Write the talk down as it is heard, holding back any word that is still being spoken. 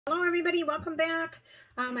Hello everybody, welcome back.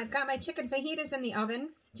 I've got my chicken fajitas in the oven,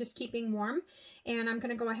 just keeping warm, and I'm going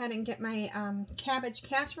to go ahead and get my cabbage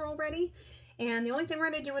casserole ready. And the only thing we're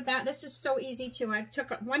going to do with that, this is so easy too. I took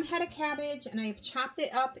one head of cabbage and I've chopped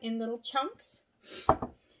it up in little chunks.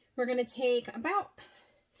 We're going to take about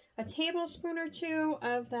a tablespoon or two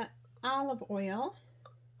of the olive oil,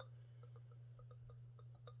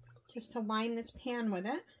 just to line this pan with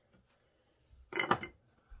it.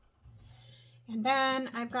 And then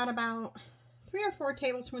I've got about 3 or 4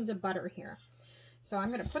 tablespoons of butter here. So I'm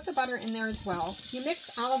going to put the butter in there as well. If you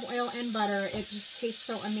mix olive oil and butter, it just tastes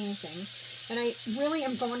so amazing. And I really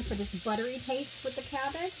am going for this buttery taste with the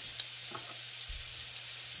cabbage.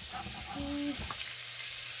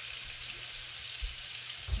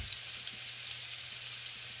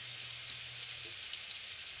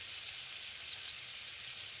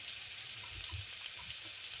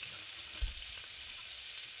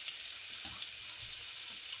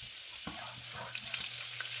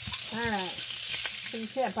 Alright, so you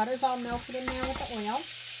see that butter's all melted in there with the oil.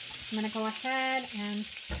 I'm going to go ahead and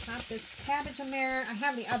pop this cabbage in there. I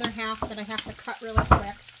have the other half that I have to cut really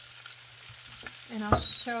quick. And I'll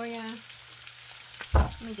show you.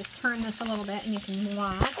 Let me just turn this a little bit and you can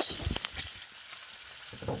watch.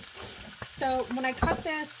 So when I cut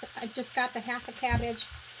this, I just got the half a cabbage.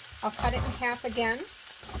 I'll cut it in half again.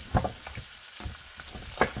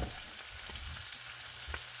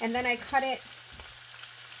 And then I cut it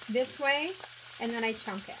this way, and then I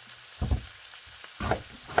chunk it.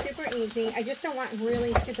 Super easy. I just don't want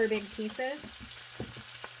really super big pieces.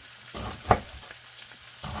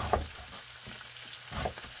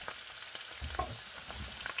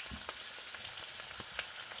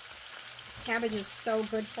 Cabbage is so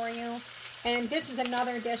good for you. And this is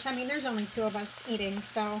another dish. I mean, there's only 2 of us eating,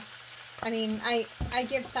 so I mean, I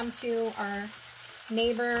give some to our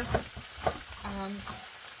neighbor.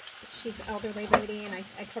 She's an elderly lady, and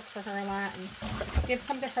I cook for her a lot, and give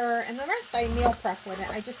some to her, and the rest I meal prep with it.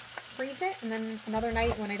 I just freeze it, and then another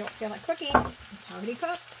night when I don't feel like cooking, it's already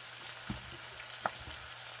cooked.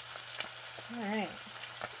 Alright.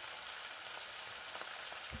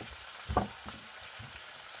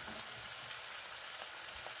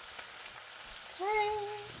 Okay.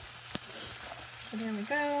 So there we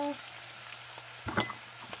go.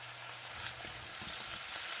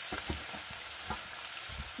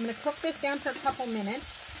 I'm going to cook this down for a couple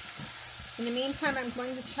minutes. In the meantime, I'm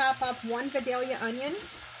going to chop up 1 Vidalia onion.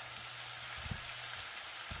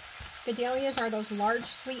 Vidalias are those large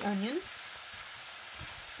sweet onions.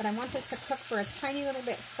 But I want this to cook for a tiny little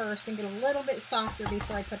bit first and get a little bit softer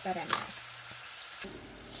before I put that in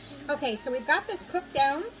there. Okay, so we've got this cooked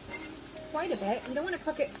down quite a bit. You don't want to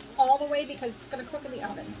cook it all the way because it's going to cook in the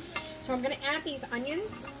oven. So I'm going to add these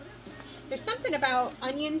onions. There's something about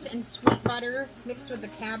onions and sweet butter mixed with the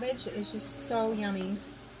cabbage that is just so yummy.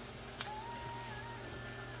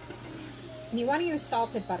 And you want to use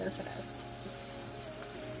salted butter for this.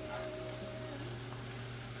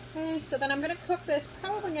 Okay, so then I'm going to cook this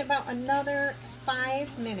probably about another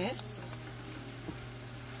 5 minutes.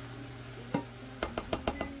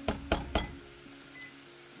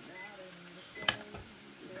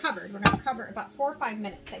 Covered. We're going to cover about 4 or 5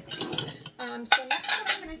 minutes, I think. So next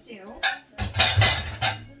what I'm going to do,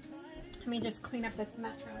 let me just clean up this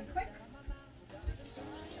mess really quick.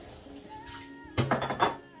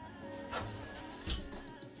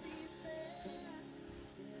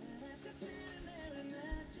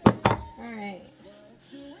 Alright.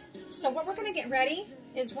 So what we're going to get ready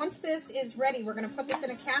is, once this is ready, we're going to put this in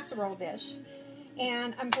a casserole dish.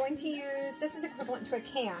 And I'm going to use, this is equivalent to a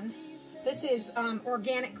can. This is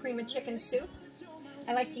organic cream of chicken soup.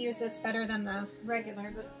 I like to use this better than the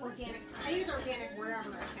regular, but organic. I use organic wherever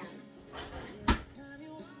I can.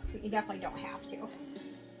 But you definitely don't have to.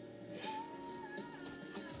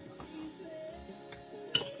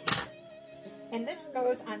 And this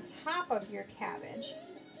goes on top of your cabbage.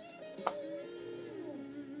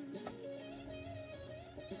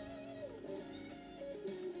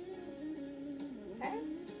 Okay.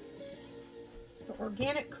 So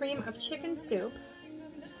organic cream of chicken soup.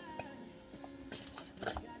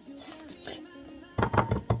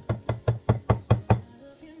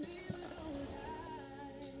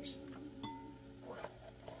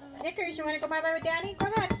 Snickers, you want to go bye-bye with Daddy? Go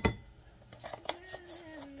ahead.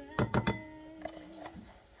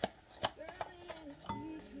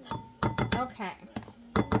 Okay.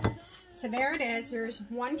 So there it is. There's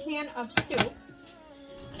 1 can of soup.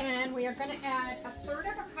 And we are going to add 1/3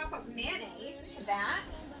 of a cup of mayonnaise to that.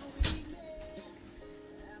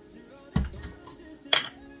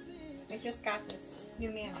 I just got this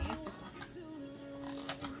new mayonnaise.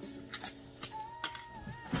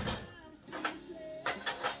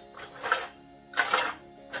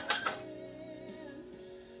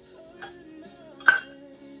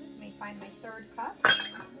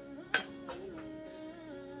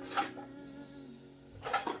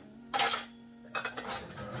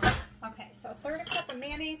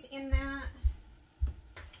 anchovies in that.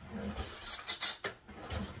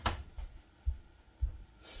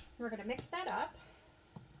 We're going to mix that up.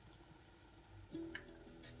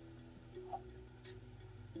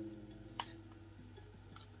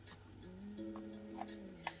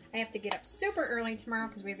 I have to get up super early tomorrow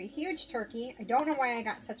because we have a huge turkey. I don't know why I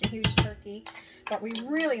got such a huge turkey, but we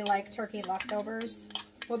really like turkey leftovers.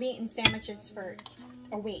 We'll be eating sandwiches for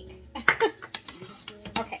a week.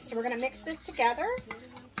 Okay, so we're going to mix this together.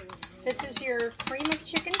 This is your cream of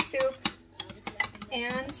chicken soup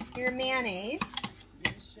and your mayonnaise.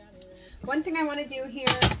 One thing I want to do here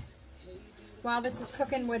while this is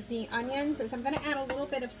cooking with the onions is I'm going to add a little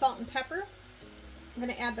bit of salt and pepper. I'm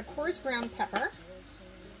going to add the coarse ground pepper.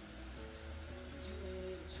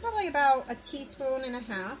 Probably about a teaspoon and a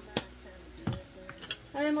half.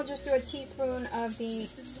 And then we'll just do a teaspoon of the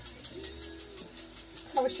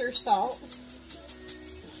kosher salt.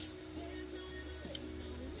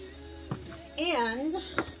 And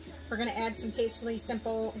we're going to add some tastefully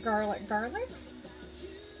simple garlic.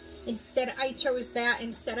 Instead, I chose that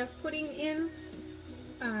instead of putting in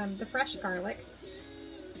the fresh garlic.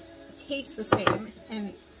 It tastes the same,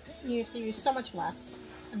 and you have to use so much less.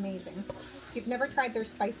 It's amazing. If you've never tried their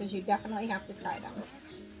spices, you definitely have to try them.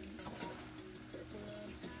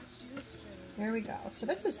 There we go. So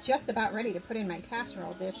this is just about ready to put in my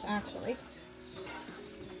casserole dish, actually.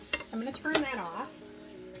 So I'm going to turn that off.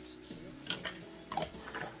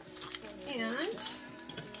 And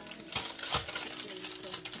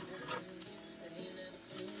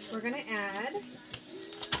we're going to add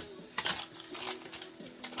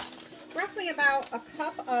roughly about a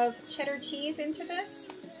cup of cheddar cheese into this.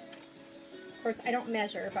 Of course, I don't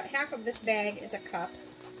measure, but half of this bag is a cup.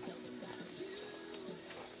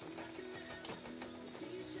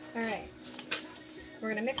 All right, we're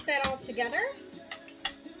going to mix that all together.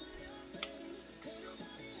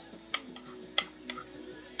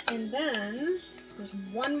 And then there's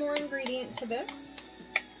one more ingredient to this.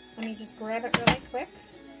 Let me just grab it really quick.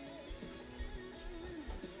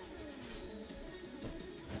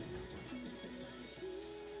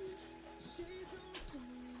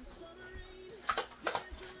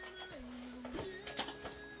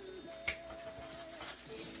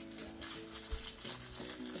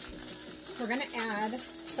 We're going to add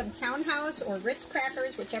some Townhouse or Ritz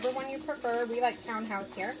crackers, whichever one you prefer. We like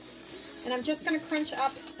Townhouse here. And I'm just going to crunch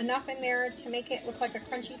up enough in there to make it look like a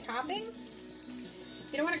crunchy topping.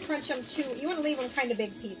 You don't want to crunch them too, you want to leave them kind of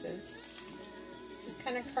big pieces. Just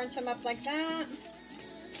kind of crunch them up like that.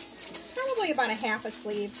 Probably about a half a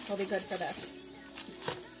sleeve will be good for this.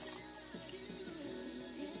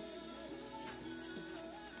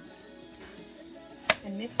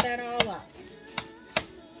 And mix that all up.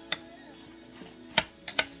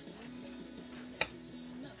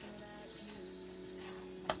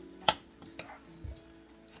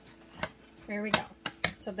 There we go.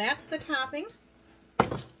 So that's the topping.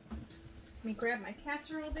 Let me grab my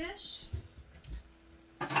casserole dish.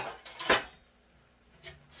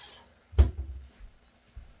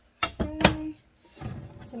 Okay.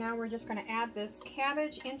 So now we're just going to add this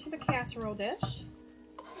cabbage into the casserole dish.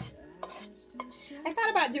 I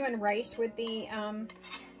thought about doing rice with the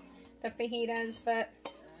fajitas, but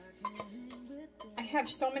I have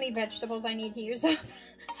so many vegetables I need to use up.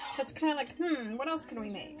 So it's kind of like, what else can we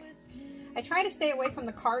make? I try to stay away from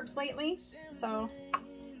the carbs lately, so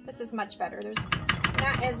this is much better. There's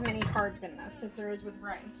not as many carbs in this as there is with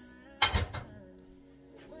rice.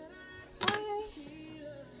 Okay.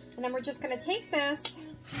 And then we're just going to take this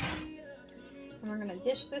and we're going to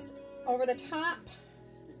dish this over the top.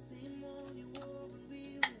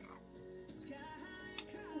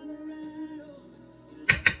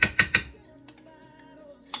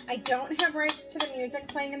 I don't have rights to the music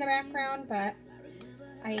playing in the background, but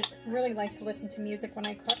I really like to listen to music when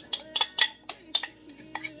I cook.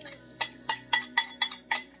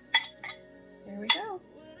 There we go.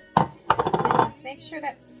 And just make sure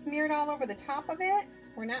that's smeared all over the top of it.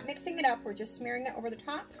 We're not mixing it up, we're just smearing it over the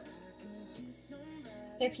top.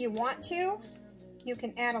 If you want to, you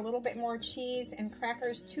can add a little bit more cheese and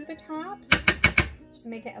crackers to the top, just to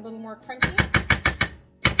make it a little more crunchy.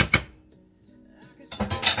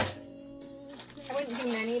 I wouldn't do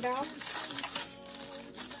many though.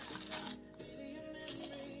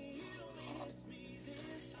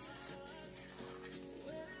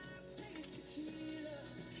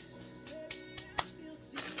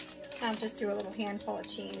 I'll just do a little handful of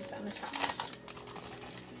cheese on the top.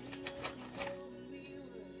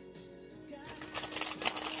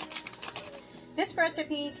 This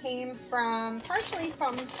recipe came partially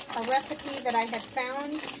from a recipe that I had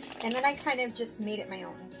found, and then I kind of just made it my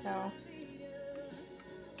own. So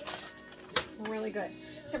Really good.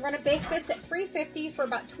 So we're going to bake this at 350 for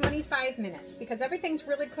about 25 minutes because everything's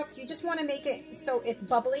really cooked. You just want to make it so it's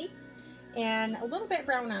bubbly and a little bit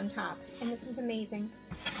brown on top. And this is amazing.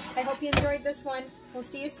 I hope you enjoyed this one. We'll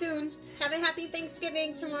see you soon. Have a happy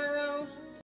Thanksgiving tomorrow.